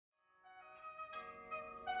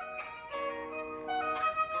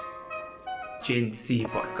Gen Z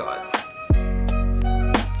podcast.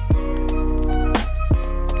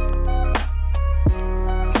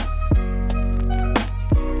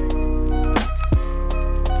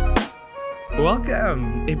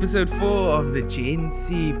 Welcome, episode 4 of the Gen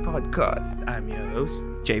Z podcast. I'm your host,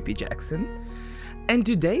 JP Jackson, and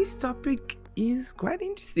today's topic is quite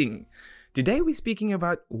interesting. Today we're speaking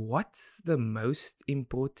about what's the most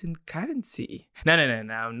important currency. No,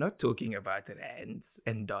 I'm not talking about rands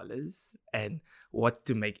and dollars and what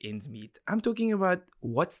to make ends meet. I'm talking about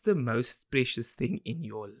what's the most precious thing in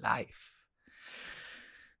your life.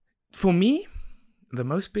 For me, the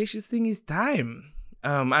most precious thing is time.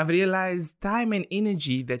 I've realized time and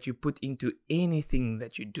energy that you put into anything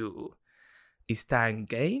that you do is time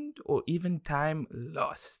gained or even time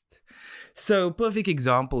lost. So, perfect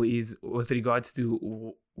example is with regards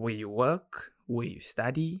to where you work, where you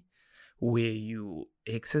study, where you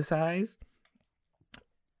exercise.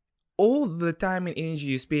 All the time and energy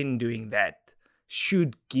you spend doing that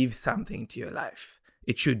should give something to your life.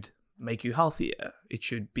 It should make you healthier. It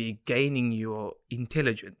should be gaining your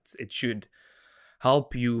intelligence. It should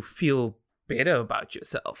help you feel better about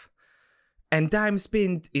yourself. And time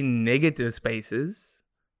spent in negative spaces,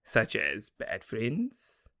 such as bad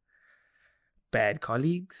friends, bad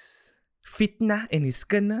colleagues, fitna and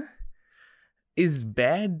iskana, is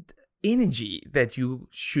bad energy that you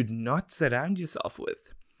should not surround yourself with.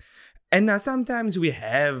 And now sometimes we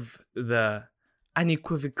have the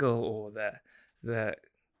unequivocal or the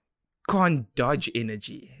can't dodge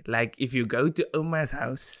energy. Like if you go to Oma's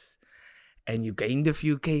house and you gained a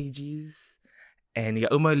few kgs, and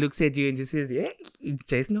your Oma looks at you and just says, hey,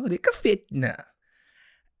 jy's nou lekker fit na.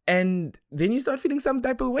 And then you start feeling some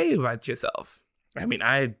type of way about yourself. I mean,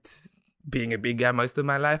 being a big guy most of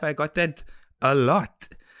my life, I got that a lot.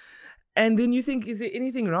 And then you think, is there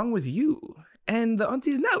anything wrong with you? And the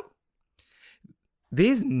answer is no.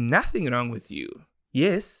 There's nothing wrong with you.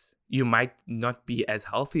 Yes, you might not be as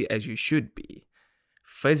healthy as you should be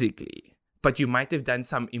physically, but you might have done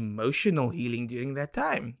some emotional healing during that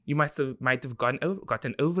time. You might have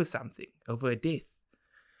gotten over something, over a death,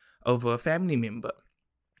 over a family member.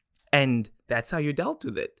 And that's how you dealt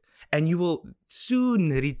with it. And you will soon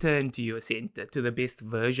return to your center, to the best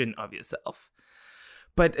version of yourself.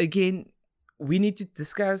 But again, we need to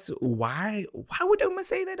discuss why would Oma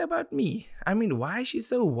say that about me? I mean, why is she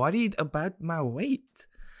so worried about my weight?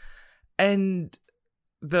 And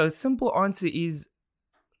the simple answer is,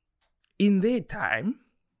 in their time,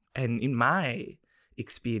 and in my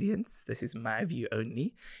experience, this is my view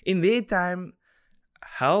only, in their time,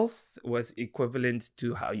 health was equivalent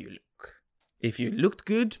to how you look. If you looked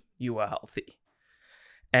good, you were healthy.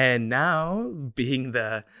 And now, being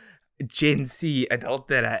the Gen Z adult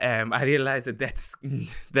that I am, I realize that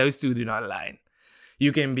those two do not align.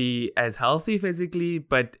 You can be as healthy physically,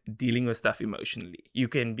 but dealing with stuff emotionally. You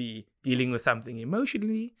can be dealing with something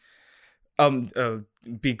emotionally,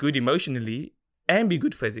 be good emotionally and be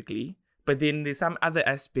good physically, but then there's some other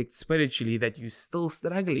aspect spiritually that you're still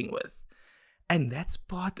struggling with. And that's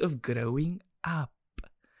part of growing up.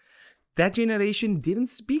 That generation didn't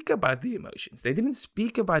speak about the emotions. They didn't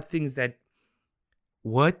speak about things that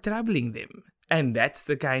were troubling them. And that's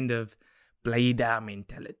the kind of Blyda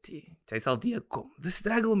mentality, the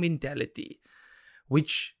struggle mentality,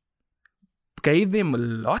 which gave them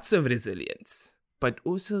lots of resilience, but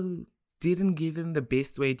also didn't give them the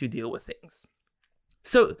best way to deal with things.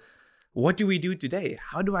 So, what do we do today?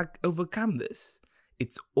 How do I overcome this?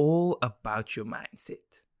 It's all about your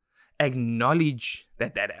mindset. Acknowledge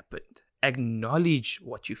that happened. Acknowledge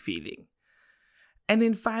what you're feeling. And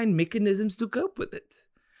then find mechanisms to cope with it.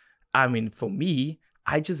 I mean, for me,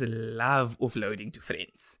 I just love offloading to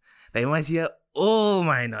friends. They must hear all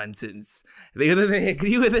my nonsense. Whether they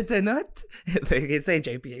agree with it or not, they can say,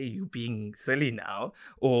 JP, you being silly now,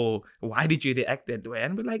 or why did you react that way?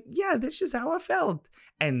 And we're like, yeah, that's just how I felt.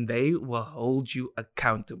 And they will hold you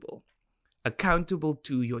accountable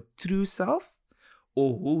to your true self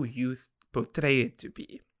or who you portray it to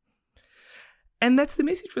be. And that's the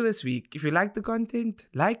message for this week. If you like the content,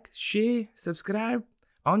 like, share, subscribe.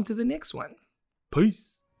 On to the next one.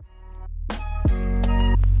 Peace.